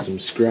out of some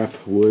scrap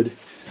wood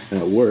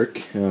at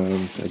work.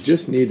 I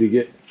just need to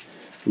get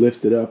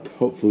lifted up,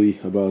 hopefully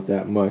about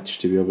that much,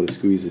 to be able to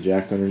squeeze the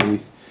jack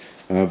underneath.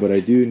 But I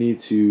do need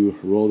to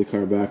roll the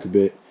car back a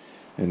bit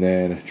and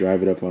then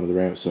drive it up onto the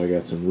ramp so I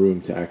got some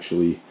room to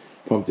actually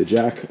pump the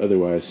jack.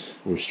 Otherwise,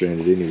 we're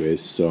stranded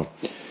anyways. So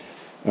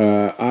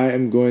I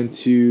am going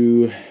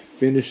to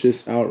finish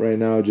this out right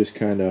now, just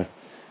kind of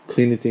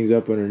cleaning things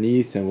up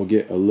underneath, and we'll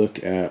get a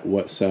look at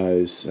what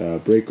size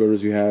brake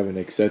orders we have and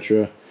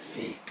etc.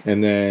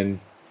 And then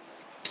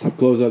I'll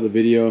close out the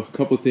video. A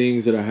couple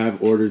things that I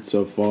have ordered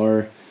so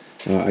far.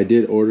 I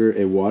did order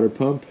a water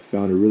pump,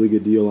 found a really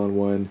good deal on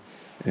one,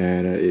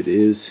 and it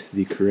is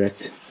the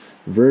correct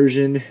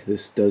version.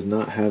 This does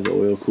not have the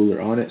oil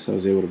cooler on it, so I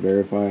was able to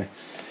verify.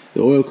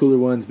 The oil cooler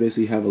ones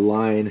basically have a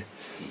line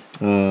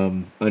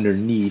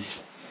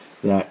underneath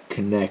that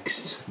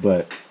connects,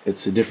 but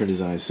it's a different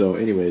design. So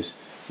anyways,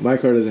 my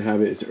car doesn't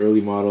have it. It's an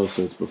early model,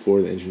 so it's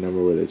before the engine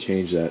number where they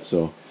changed that.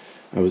 So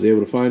I was able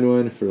to find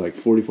one for like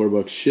 44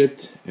 bucks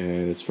shipped,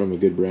 and it's from a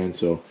good brand,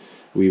 so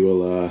we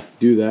will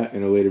do that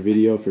in a later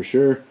video for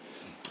sure.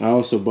 I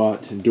also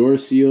bought door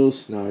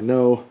seals. Now I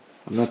know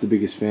I'm not the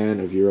biggest fan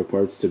of Euro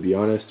parts, to be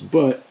honest,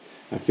 but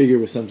I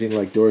figured with something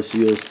like door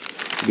seals,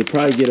 you could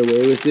probably get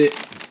away with it.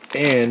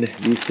 And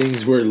these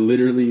things were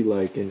literally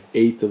like an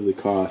eighth of the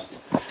cost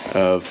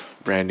of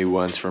brand new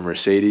ones from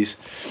Mercedes.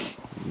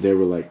 They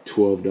were like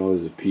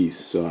 $12 a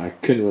piece, so I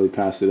couldn't really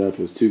pass it up. It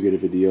was too good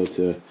of a deal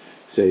to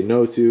say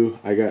no to.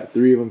 I got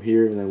 3 of them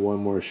here, and then one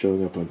more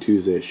showing up on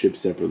Tuesday. It shipped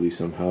separately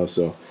somehow,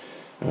 so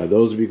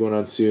those will be going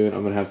on soon.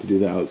 I'm gonna have to do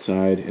that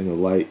outside in the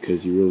light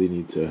because you really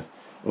need to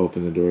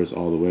open the doors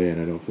all the way,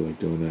 and I don't feel like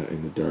doing that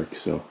in the dark.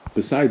 So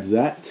besides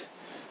that,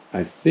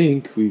 I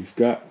think we've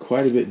got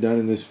quite a bit done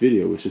in this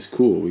video, which is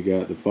cool. We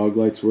got the fog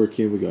lights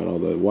working, we got all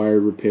the wire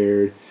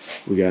repaired,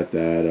 we got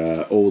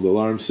that old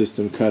alarm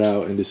system cut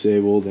out and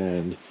disabled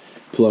and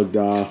plugged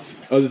off.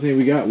 Other thing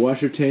we got,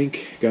 washer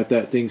tank, got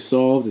that thing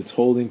solved. It's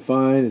holding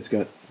fine. It's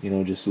got, you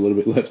know, just a little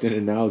bit left in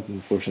it now.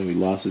 Unfortunately, we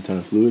lost a ton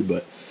of fluid,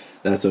 but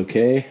that's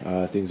okay.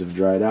 Things have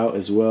dried out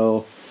as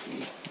well.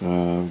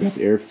 Got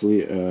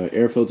the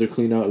air filter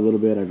cleaned out a little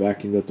bit. I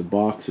vacuumed up the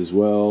box as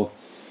well.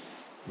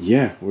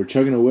 Yeah, we're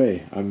chugging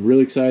away. I'm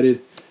really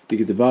excited to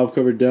get the valve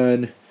cover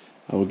done.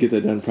 I will get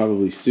that done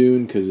probably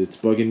soon because it's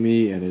bugging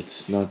me and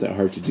it's not that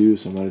hard to do,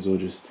 so I might as well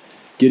just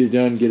get it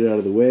done, get it out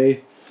of the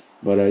way.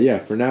 But yeah,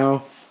 for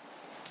now,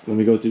 let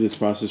me go through this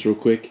process real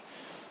quick.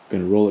 I'm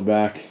going to roll it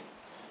back,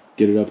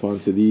 get it up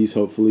onto these,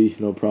 hopefully,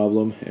 no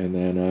problem, and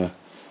then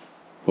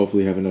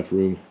hopefully have enough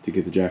room to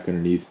get the jack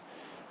underneath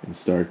and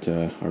start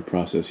our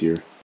process here.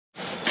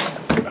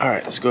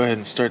 Alright, let's go ahead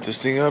and start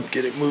this thing up,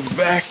 get it moved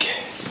back,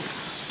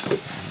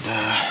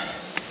 and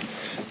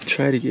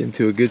try to get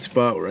into a good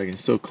spot where I can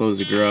still close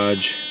the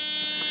garage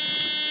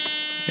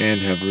and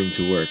have room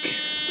to work.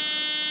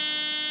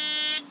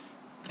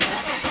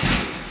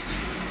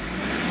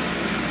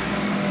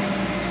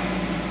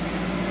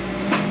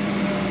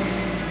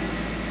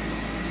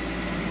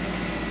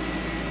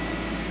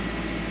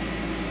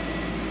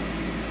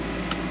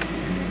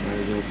 Might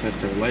as well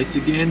test our lights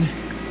again.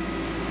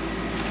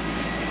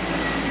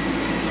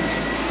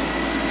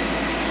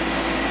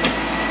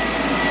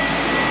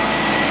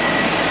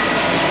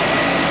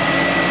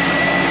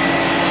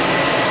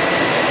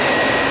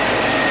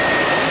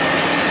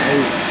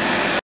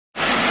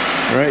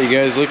 Alright, you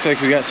guys, looks like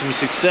we got some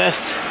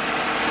success.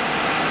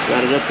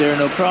 Got it up there,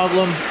 no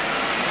problem.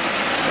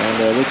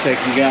 And looks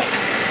like we got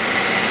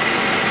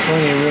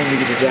plenty of room to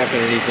get the jack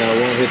underneath now.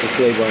 It won't hit the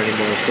sleigh bar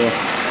anymore. So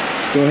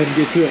let's go ahead and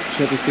get to it.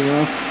 Shut this thing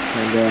off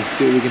and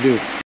see what we can do.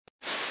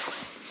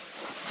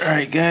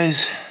 Alright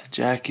guys,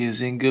 jack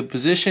is in good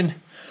position.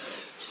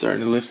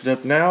 Starting to lift it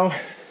up now.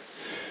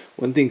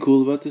 One thing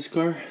cool about this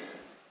car,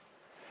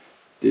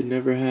 did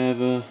never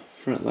have a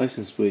front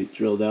license plate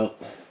drilled out,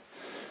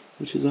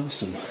 which is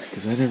awesome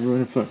because I never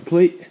run a front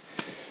plate.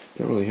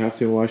 Don't really have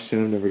to in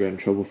Washington. I've never gotten in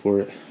trouble for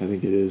it. I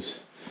think it is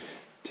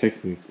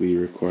technically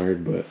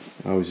required, but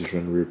I always just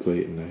run a rear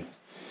plate and I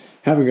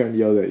haven't gotten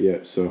yelled at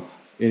yet. So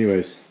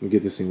anyways, we'll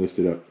get this thing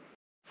lifted up.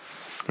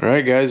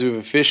 Alright guys, we've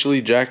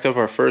officially jacked up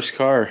our first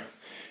car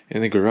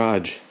in the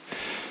garage.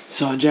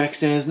 So on jack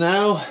stands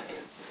now.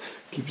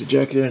 Keep the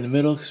jack there in the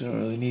middle because we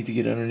don't really need to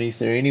get underneath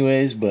there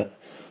anyways, but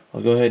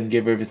I'll go ahead and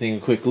give everything a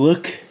quick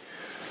look.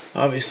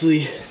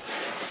 Obviously,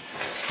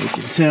 you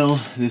can tell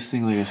this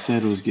thing, like I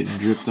said, was getting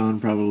dripped on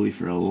probably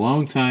for a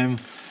long time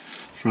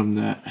from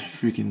that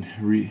freaking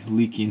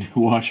leaking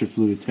washer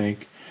fluid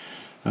tank.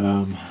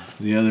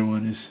 The other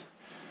one is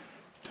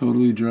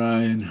totally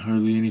dry and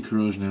hardly any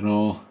corrosion at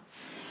all.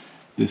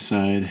 This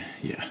side,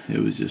 yeah, it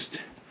was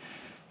just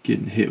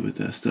getting hit with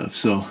that stuff.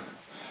 So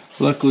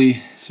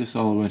luckily, it's just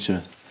all a bunch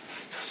of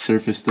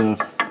surface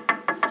stuff.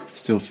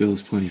 Still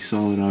feels plenty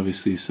solid,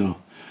 obviously, so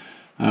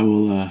I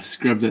will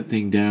scrub that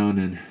thing down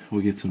and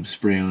we'll get some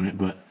spray on it.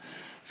 But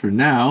for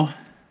now,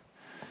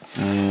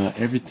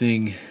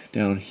 everything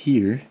down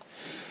here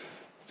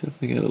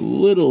definitely got a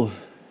little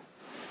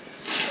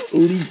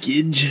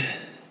leakage.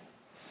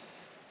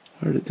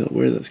 Hard to tell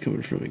where that's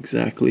coming from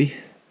exactly,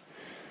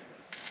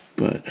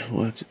 but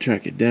we'll have to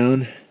track it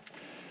down.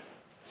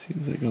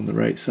 Seems like on the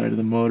right side of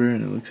the motor,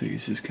 and it looks like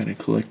it's just kind of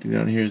collecting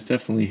down here. It's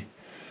definitely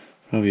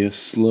probably a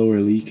slower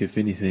leak, if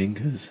anything,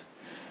 because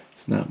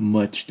it's not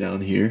much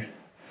down here.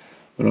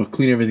 But I'll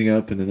clean everything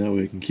up, and then that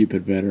way we can keep a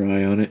better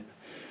eye on it.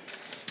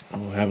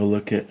 We'll have a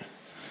look at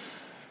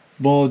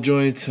ball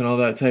joints and all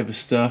that type of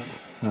stuff.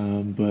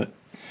 But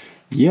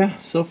yeah,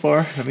 so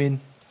far, I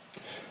mean,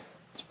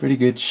 it's pretty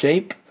good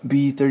shape.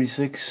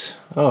 B36.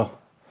 Oh,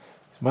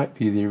 this might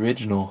be the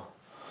original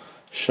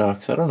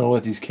shocks. I don't know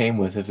what these came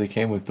with, if they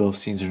came with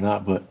Bilsteins or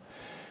not, but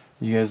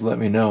you guys let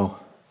me know.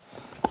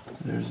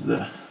 There's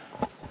the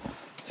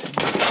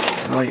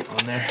light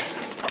on there.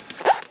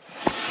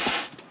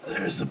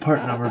 There's the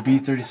part number,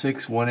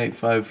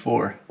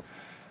 B361854.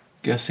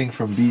 Guessing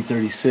from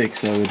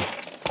B36, I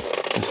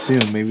would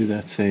assume maybe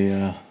that's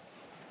a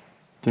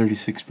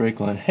 36 brake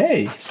line.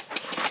 Hey!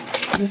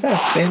 Does it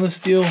have stainless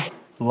steel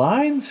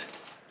lines?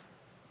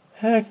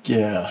 Heck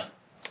yeah.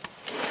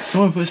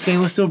 Someone put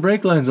stainless steel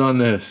brake lines on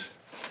this.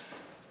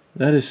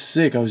 That is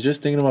sick. I was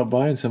just thinking about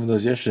buying some of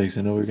those yesterday because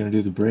I know we were going to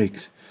do the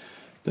brakes.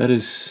 That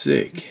is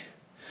sick.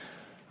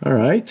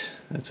 Alright,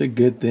 that's a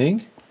good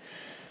thing.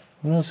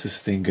 What else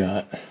this thing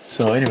got?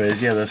 So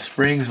anyways, yeah, the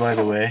springs, by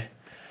the way,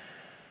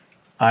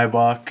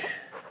 Ibach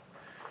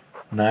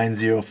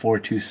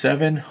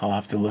 90427. I'll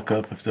have to look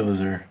up if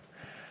those are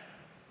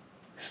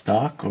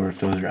stock or if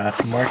those are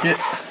aftermarket.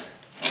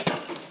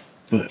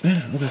 But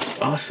man, oh,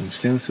 that's awesome.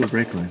 Stainless steel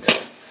brake lines.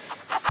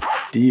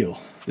 Deal.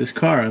 This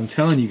car, I'm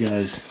telling you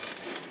guys,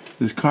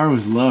 this car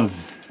was loved.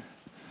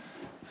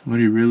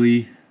 Somebody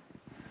really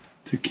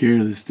took care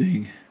of this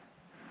thing.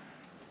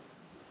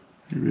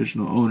 The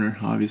original owner,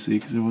 obviously,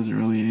 because it wasn't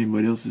really in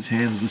anybody else's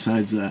hands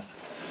besides that.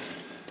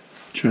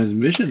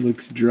 Transmission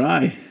looks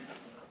dry.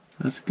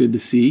 That's good to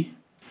see.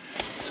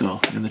 So,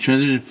 and the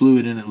transition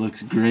fluid in it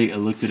looks great. I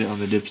looked at it on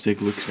the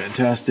dipstick, looks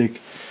fantastic.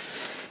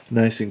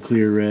 Nice and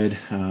clear red.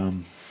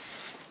 And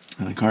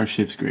the car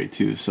shifts great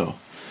too, so.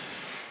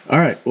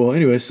 Alright, well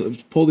anyway, so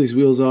let's pull these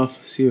wheels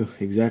off, see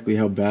exactly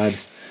how bad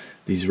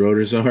these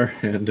rotors are,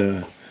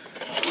 and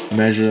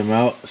measure them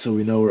out so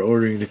we know we're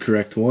ordering the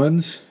correct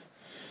ones.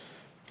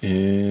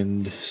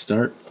 And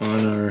start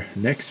on our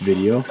next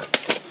video,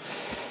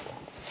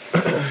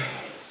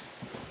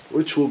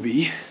 which will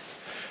be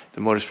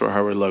the Motorsport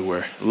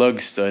Hardware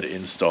lug stud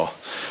install.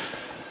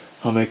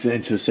 I'll make that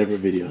into a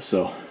separate video.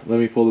 So let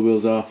me pull the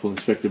wheels off, we'll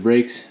inspect the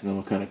brakes, and then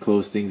we'll kind of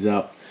close things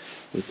out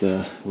with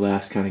the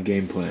last kind of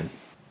game plan.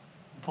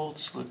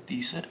 Bolts look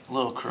decent, a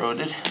little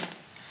corroded,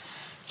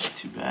 not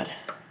too bad.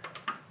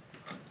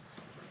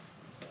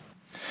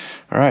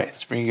 Alright,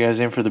 let's bring you guys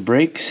in for the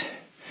brakes.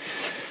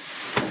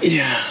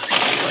 Yeah, let's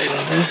get the light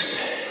on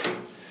this.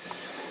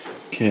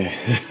 Okay,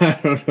 I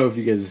don't know if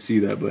you guys can see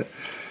that, but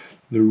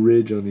the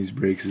ridge on these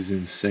brakes is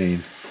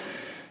insane.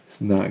 It's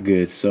not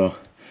good. So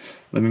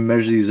let me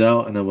measure these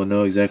out and then we'll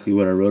know exactly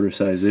what our rotor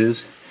size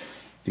is.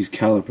 These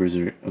calipers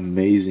are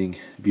amazing,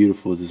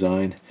 beautiful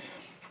design.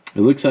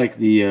 It looks like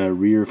the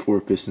rear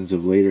four pistons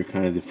of later,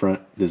 kind of the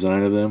front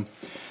design of them.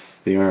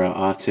 They are a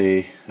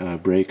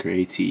ATE brake or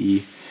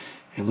ATE.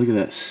 And look at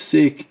that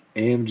sick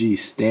AMG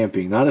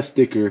stamping, not a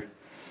sticker,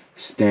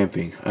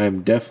 stamping. I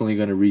am definitely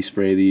going to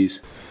respray these.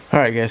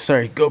 Alright guys,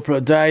 sorry,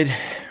 GoPro died.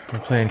 We're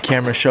playing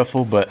camera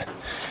shuffle, but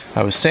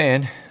I was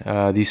saying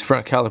these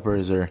front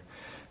calipers are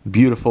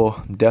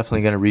beautiful. I'm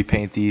definitely going to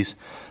repaint these.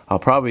 I'll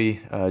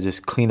probably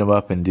just clean them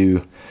up and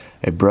do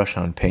a brush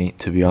on paint,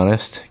 to be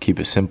honest. Keep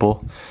it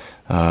simple.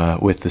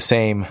 With the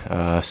same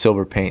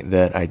silver paint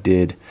that I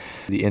did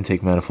the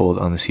intake manifold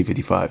on the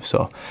C55.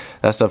 So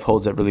that stuff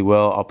holds up really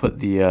well. I'll put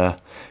the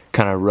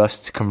kind of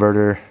rust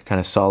converter, kind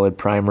of solid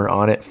primer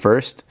on it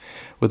first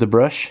with a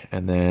brush,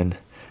 and then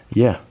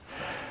yeah,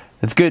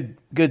 it's good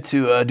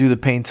to do the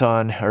paint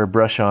on or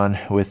brush on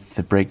with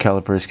the brake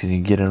calipers because you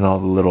can get in all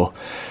the little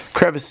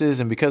crevices,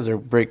 and because their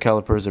brake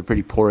calipers are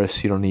pretty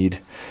porous, you don't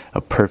need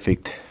a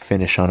perfect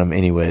finish on them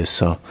anyways.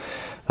 So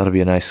that'll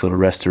be a nice little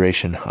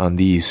restoration on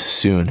these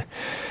soon.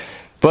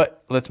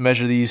 But let's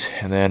measure these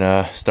and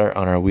then start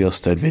on our wheel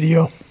stud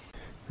video.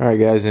 Alright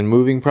guys, in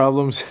moving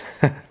problems,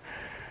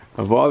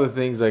 of all the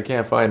things I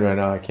can't find right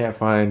now, I can't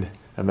find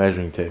a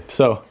measuring tape.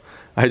 So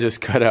I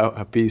just cut out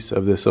a piece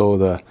of this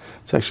old,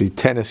 it's actually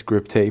tennis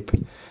grip tape.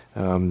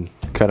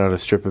 Cut out a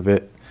strip of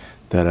it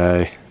that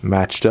I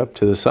matched up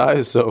to the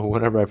size. So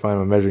whenever I find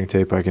my measuring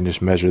tape, I can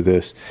just measure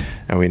this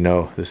and we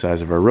know the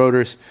size of our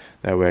rotors.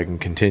 That way I can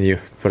continue,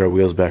 put our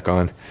wheels back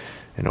on,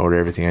 and order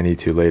everything I need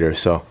to later.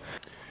 So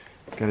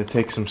it's going to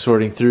take some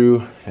sorting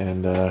through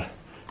and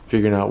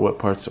figuring out what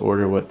parts to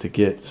order, what to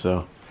get.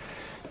 So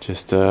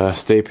just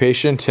stay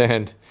patient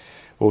and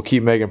we'll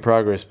keep making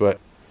progress. But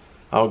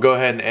I'll go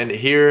ahead and end it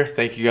here.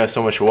 Thank you guys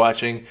so much for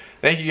watching.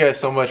 Thank you guys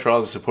so much for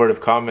all the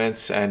supportive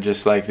comments and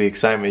just like the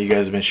excitement you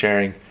guys have been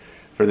sharing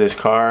for this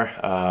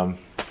car.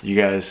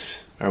 You guys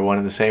are one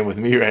and the same with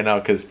me right now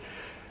because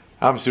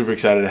I'm super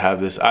excited to have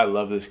this. I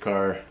love this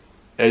car.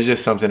 There's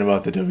just something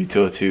about the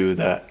W202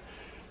 that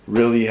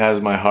really has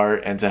my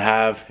heart, and to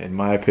have, in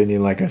my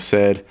opinion, like I've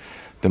said,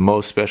 the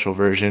most special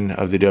version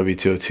of the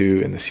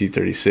W202 and the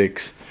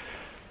C36.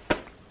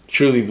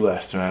 Truly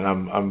blessed, man.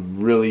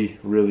 I'm really,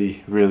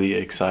 really, really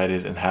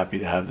excited and happy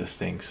to have this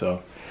thing.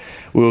 So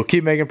we'll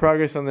keep making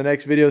progress on the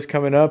next videos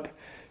coming up.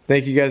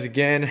 Thank you guys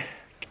again.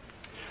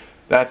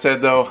 That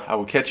said though, I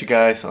will catch you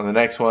guys on the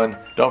next one.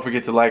 Don't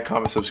forget to like,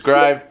 comment,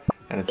 subscribe,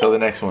 and until the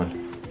next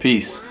one,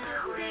 peace.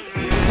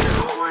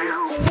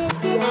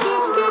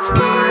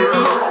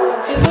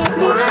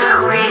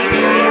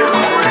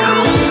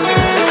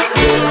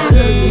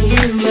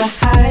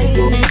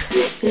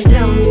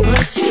 Tell me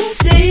what you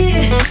see.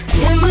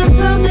 Am I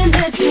something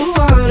that you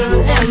want,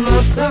 or am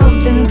I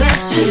something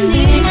that you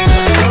need?